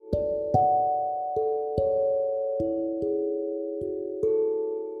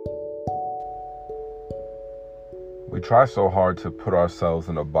We try so hard to put ourselves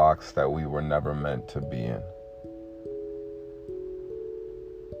in a box that we were never meant to be in.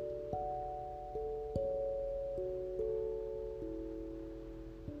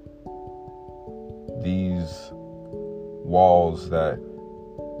 These walls that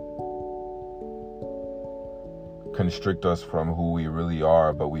constrict us from who we really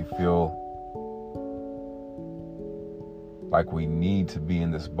are, but we feel like we need to be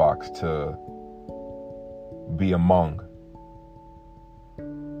in this box to be among,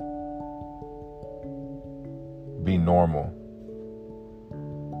 be normal.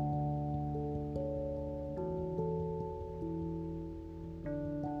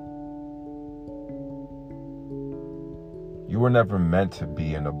 You were never meant to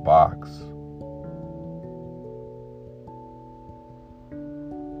be in a box.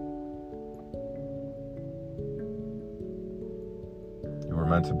 You were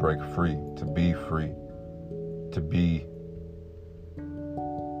meant to break free, to be free, to be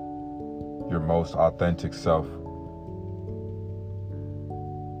your most authentic self.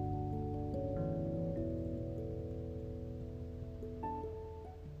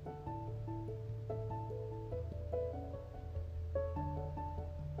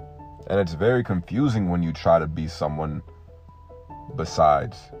 And it's very confusing when you try to be someone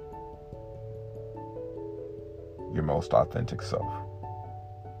besides your most authentic self.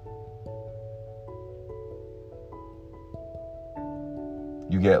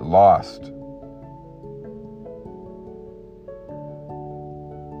 You get lost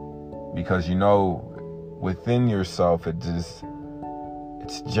because you know within yourself it's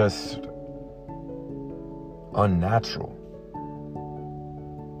just unnatural.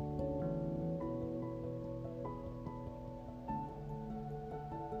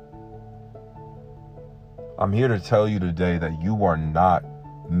 I'm here to tell you today that you are not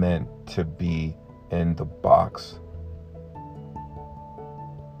meant to be in the box.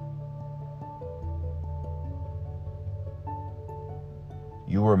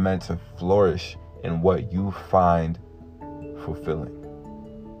 You were meant to flourish in what you find fulfilling.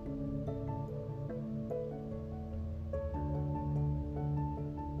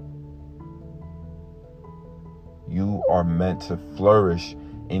 You are meant to flourish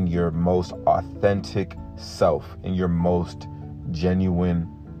in your most authentic self, in your most genuine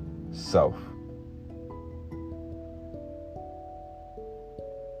self.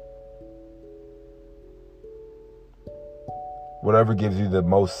 Whatever gives you the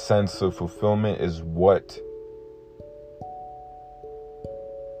most sense of fulfillment is what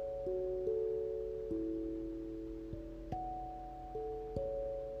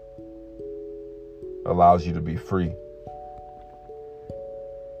allows you to be free.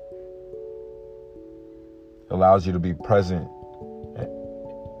 Allows you to be present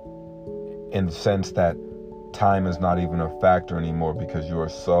in the sense that time is not even a factor anymore because you are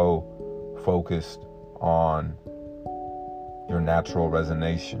so focused on your natural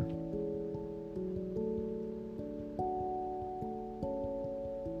resonation.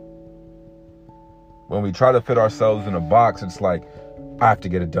 When we try to fit ourselves in a box, it's like, I have to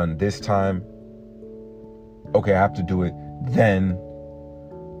get it done this time. Okay, I have to do it then.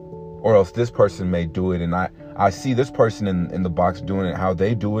 Or else this person may do it, and I see this person in the box doing it, how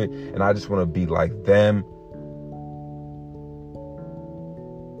they do it, and I just want to be like them.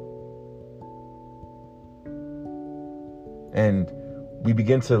 And we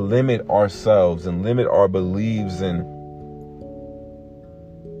begin to limit ourselves and limit our beliefs and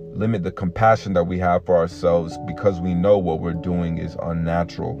limit the compassion that we have for ourselves because we know what we're doing is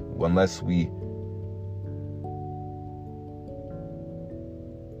unnatural unless we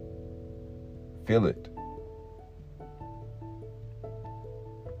feel it.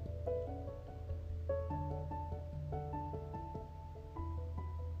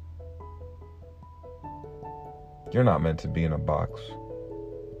 You're not meant to be in a box.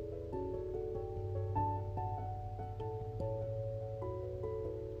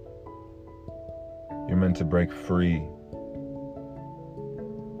 You're meant to break free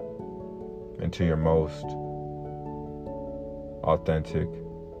into your most authentic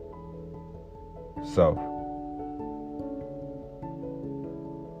self.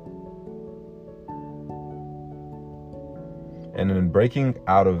 And in breaking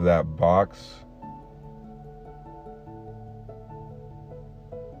out of that box,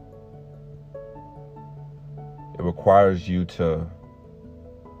 it requires you to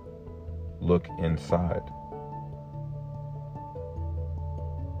look inside.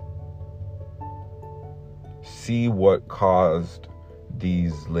 See what caused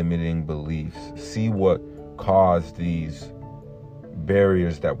these limiting beliefs. See what caused these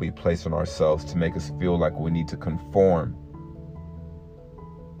barriers that we place on ourselves to make us feel like we need to conform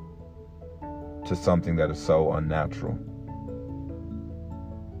to something that is so unnatural.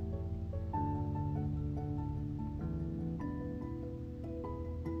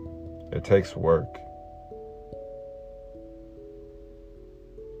 It takes work.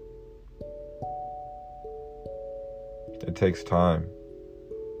 It takes time.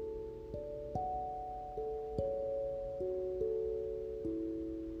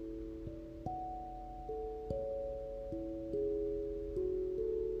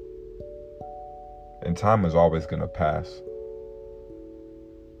 And time is always going to pass.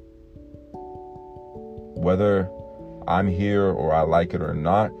 Whether I'm here or I like it or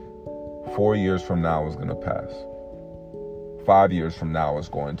not, 4 years from now is going to pass. 5 years from now is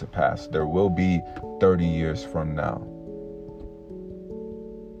going to pass. There will be 30 years from now.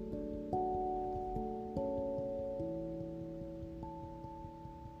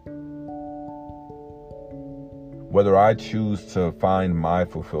 Whether I choose to find my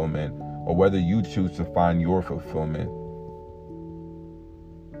fulfillment or whether you choose to find your fulfillment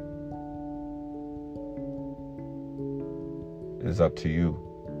is up to you.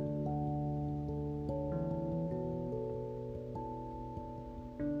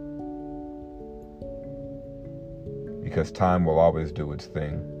 Because time will always do its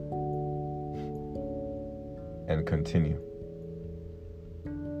thing and continue.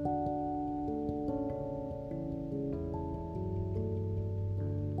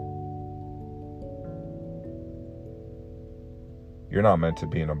 You're not meant to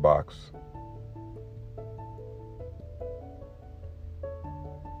be in a box.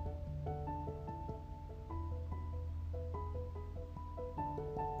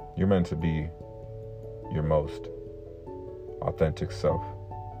 You're meant to be your most authentic self.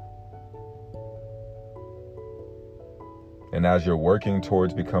 And as you're working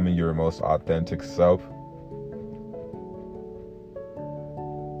towards becoming your most authentic self,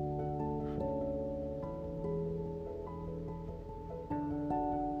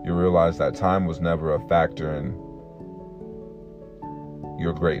 you realize that time was never a factor in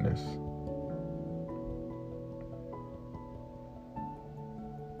your greatness.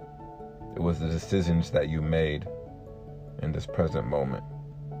 It was the decisions that you made in this present moment.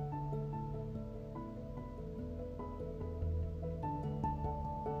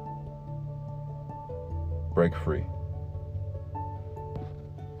 Break free.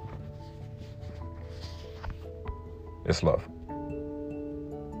 It's love.